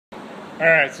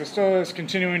Alright, so still is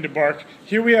continuing to bark.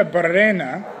 Here we have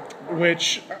Barena,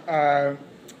 which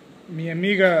mi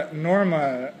amiga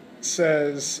Norma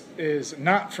says is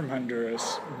not from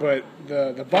Honduras, but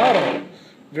the bottle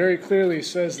very clearly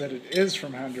says that it is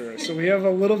from Honduras. So we have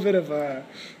a little bit of a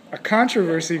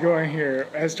controversy going here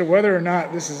as to whether or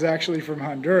not this is actually from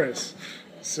Honduras.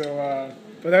 So,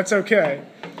 but that's okay.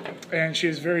 And she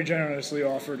has very generously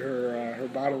offered her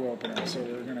bottle opener, so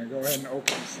we're going to go ahead and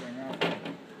open this thing up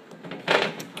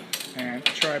and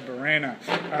try Barena.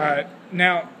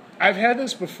 Now, I've had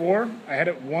this before. I had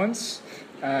it once,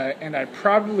 and I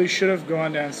probably should have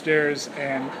gone downstairs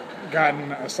and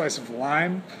gotten a slice of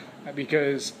lime,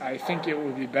 because I think it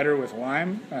would be better with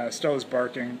lime. Stella's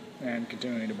barking and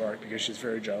continuing to bark because she's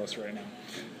very jealous right now.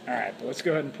 Alright, but let's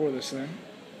go ahead and pour this in.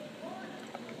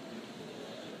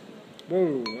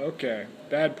 Whoa, okay.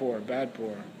 Bad pour, bad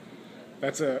pour.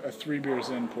 That's a 3 beers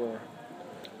in pour.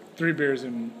 3 beers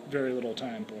in very little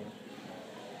time pour.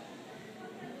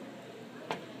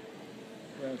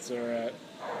 That's alright.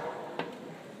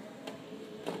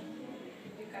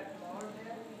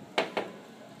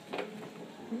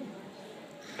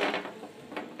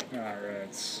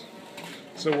 Alright.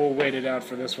 So we'll wait it out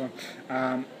for this one.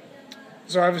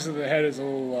 So obviously the head is a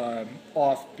little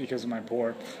off because of my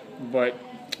pour, but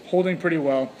holding pretty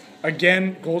well.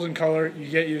 Again, golden color. You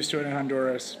get used to it in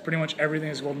Honduras. Pretty much everything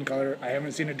is golden color. I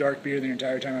haven't seen a dark beer the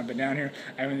entire time I've been down here.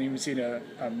 I haven't even seen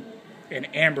an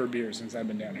amber beer since I've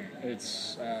been down here.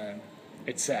 It's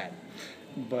sad,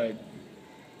 but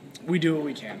we do what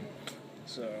we can.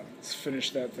 So let's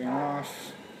finish that thing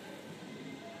off.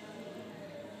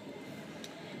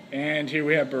 And here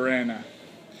we have Barena.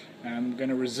 I'm going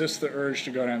to resist the urge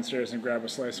to go downstairs and grab a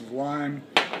slice of lime,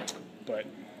 but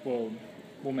we'll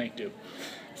make do.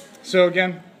 So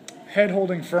again, head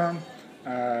holding firm.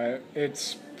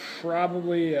 It's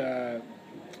probably a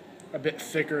bit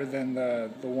thicker than the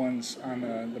ones on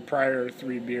the prior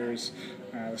 3 beers.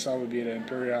 The Salvabita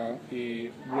Imperial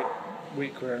y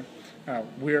Weirquer. I'm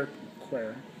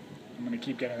going to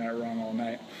keep getting that wrong all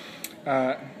night.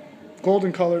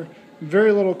 Golden color,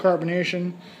 very little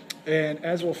carbonation, and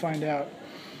as we'll find out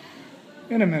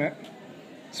in a minute,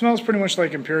 smells pretty much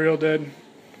like Imperial did.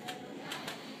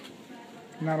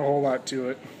 Not a whole lot to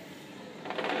it,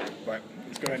 but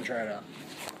let's go ahead and try it out.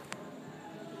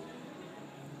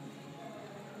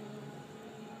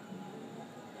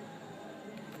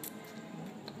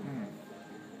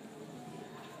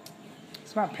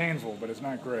 It's not painful, but it's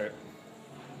not great.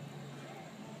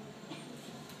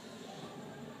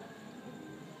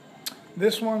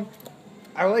 This one,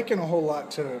 I liken a whole lot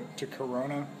to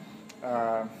Corona.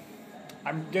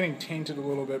 I'm getting tainted a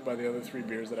little bit by the other 3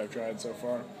 beers that I've tried so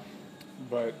far,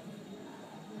 but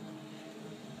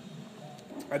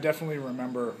I definitely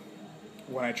remember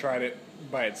when I tried it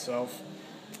by itself,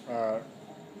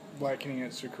 likening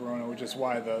it to Corona, which is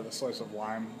why the slice of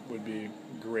lime would be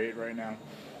great right now.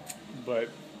 But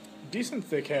decent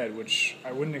thick head, which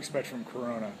I wouldn't expect from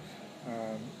Corona.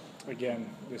 Again,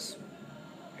 this,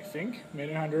 I think, made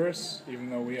in Honduras, even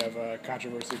though we have a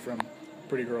controversy from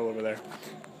pretty girl over there.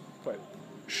 But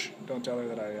shh, don't tell her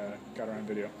that I got her on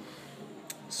video.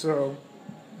 So,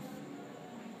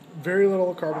 very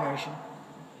little carbonation.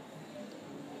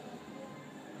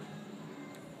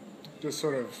 Just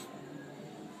sort of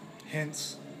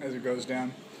hints as it goes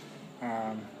down.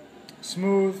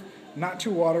 Smooth, not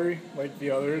too watery like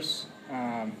the others.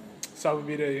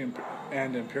 Salvabita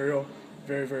and Imperial,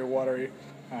 very, very watery.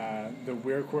 The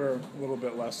Weirquer, a little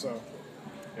bit less so.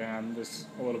 And this,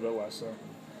 a little bit less so.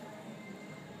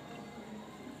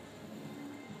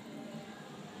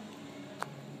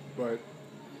 But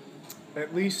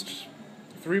at least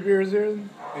 3 beers in,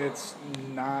 it's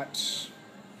not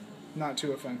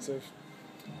too offensive.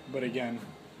 But again,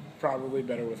 probably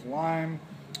better with lime,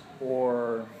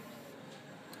 or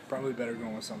probably better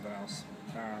going with something else.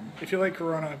 If you like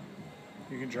Corona,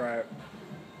 you can try it.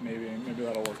 Maybe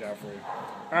that'll work out for you.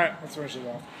 All right, let's finish it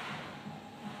off.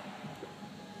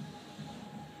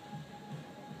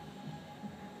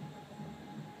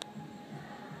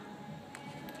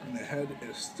 And the head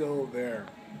is still there.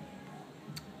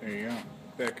 There you go,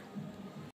 thick.